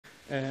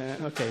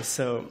Okay,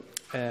 so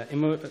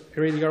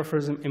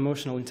radiographers'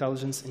 emotional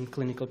intelligence in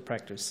clinical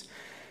practice.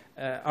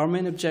 Our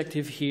main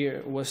objective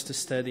here was to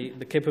study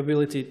the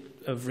capability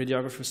of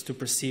radiographers to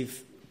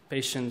perceive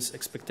patients'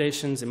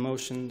 expectations,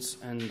 emotions,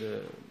 and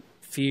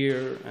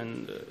fear,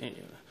 and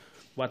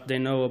what they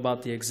know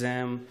about the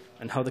exam,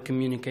 and how the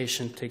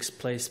communication takes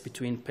place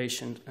between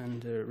patient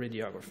and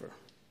radiographer.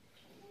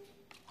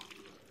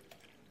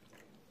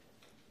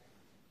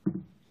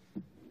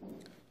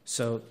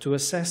 So to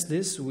assess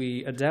this,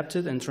 we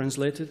adapted and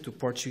translated to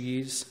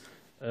Portuguese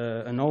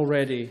an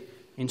already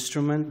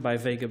instrument by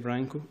Veiga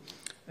Branco,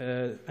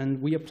 and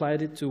we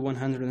applied it to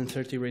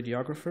 130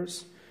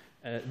 radiographers.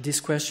 This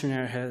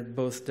questionnaire had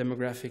both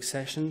demographic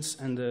sections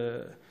and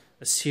a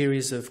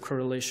series of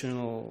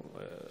correlational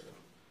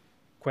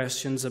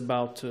questions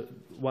about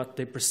what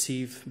they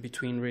perceive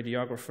between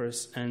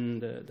radiographers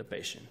and the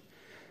patient.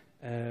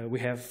 We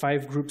have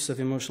 5 groups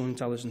of emotional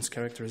intelligence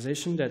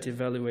characterization that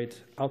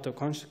evaluate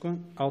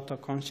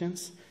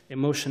autoconscience,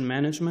 emotion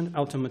management,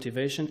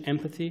 automotivation,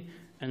 empathy,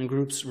 and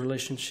groups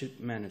relationship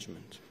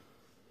management.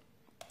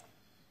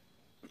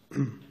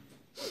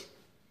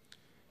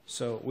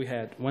 So we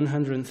had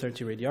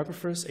 130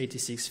 radiographers,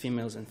 86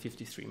 females and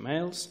 53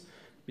 males,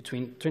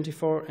 between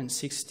 24 and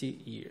 60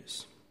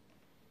 years.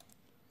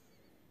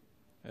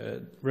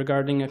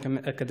 Regarding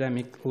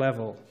academic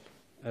level,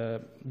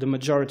 the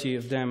majority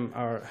of them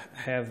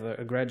have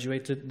a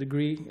graduated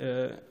degree.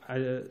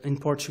 In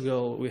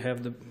Portugal,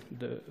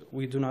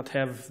 we do not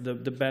have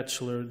the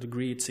bachelor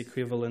degree. It's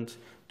equivalent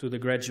to the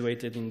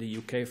graduated in the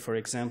UK, for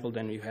example.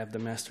 Then you have the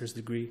master's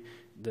degree.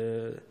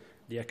 The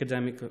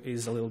academic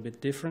is a little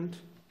bit different.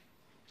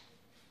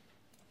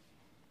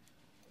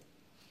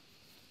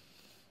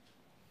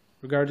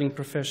 Regarding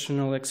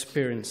professional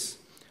experience,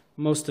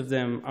 most of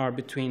them are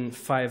between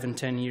 5 and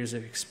 10 years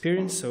of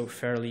experience, so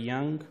fairly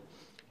young.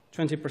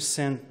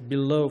 20%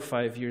 below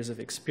 5 years of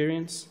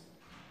experience,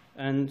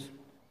 and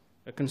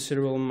a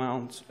considerable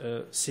amount,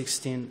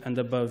 16 and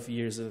above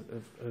years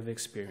of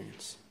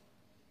experience.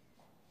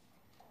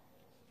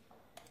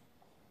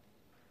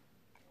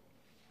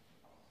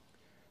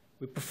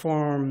 We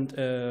performed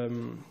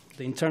the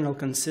internal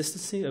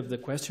consistency of the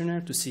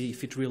questionnaire to see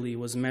if it really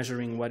was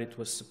measuring what it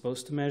was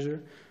supposed to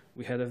measure.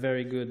 We had a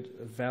very good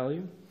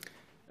value.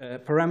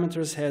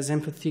 Parameters has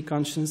empathy,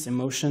 conscience,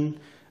 emotion.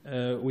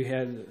 We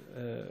had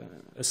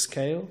a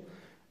scale.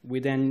 We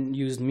then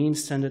used mean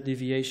standard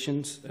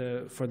deviations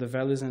for the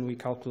values, and we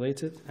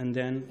calculated, and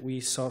then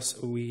we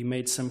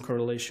made some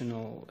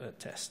correlational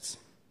tests.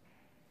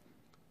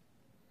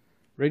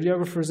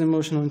 Radiographers'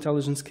 emotional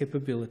intelligence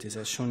capabilities,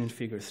 as shown in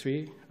Figure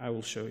 3, I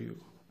will show you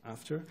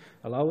after,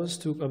 allow us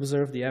to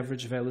observe the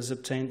average values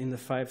obtained in the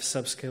 5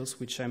 subscales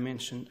which I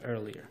mentioned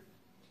earlier.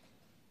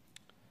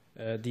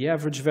 The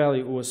average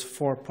value was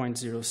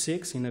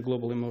 4.06 in a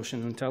global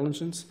emotional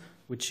intelligence,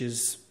 which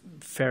is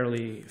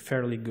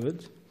fairly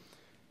good.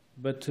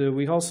 But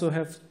we also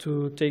have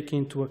to take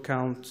into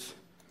account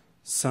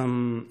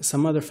some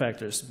other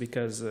factors,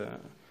 because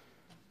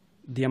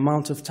the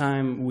amount of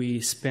time we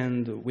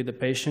spend with the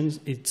patients,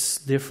 it's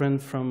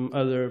different from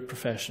other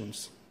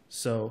professions.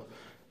 So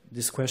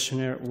this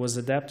questionnaire was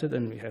adapted,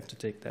 and we have to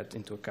take that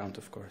into account,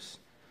 of course.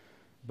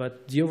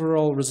 But the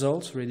overall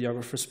results,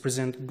 radiographers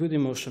present good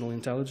emotional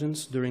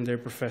intelligence during their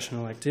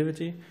professional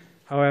activity.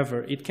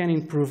 However, it can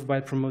improve by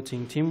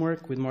promoting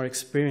teamwork with more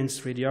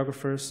experienced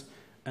radiographers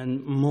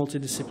and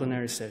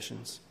multidisciplinary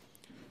sessions.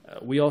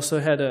 We also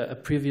had a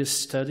previous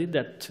study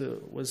that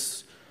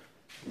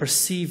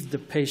perceived the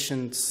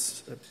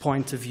patient's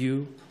point of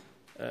view.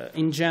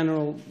 In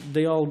general,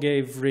 they all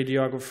gave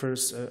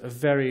radiographers a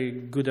very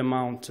good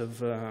amount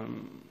of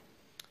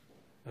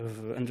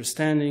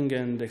understanding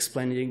and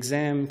explaining the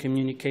exam,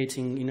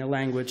 communicating in a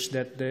language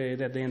that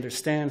they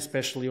understand,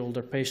 especially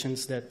older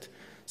patients that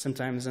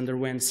sometimes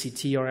underwent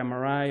CT or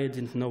MRI,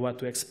 didn't know what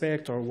to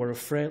expect, or were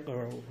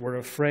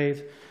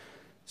afraid.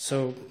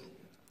 So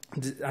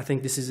I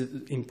think this is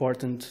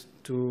important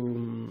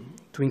to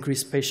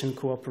increase patient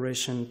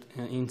cooperation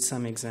in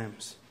some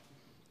exams.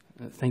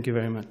 Thank you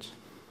very much.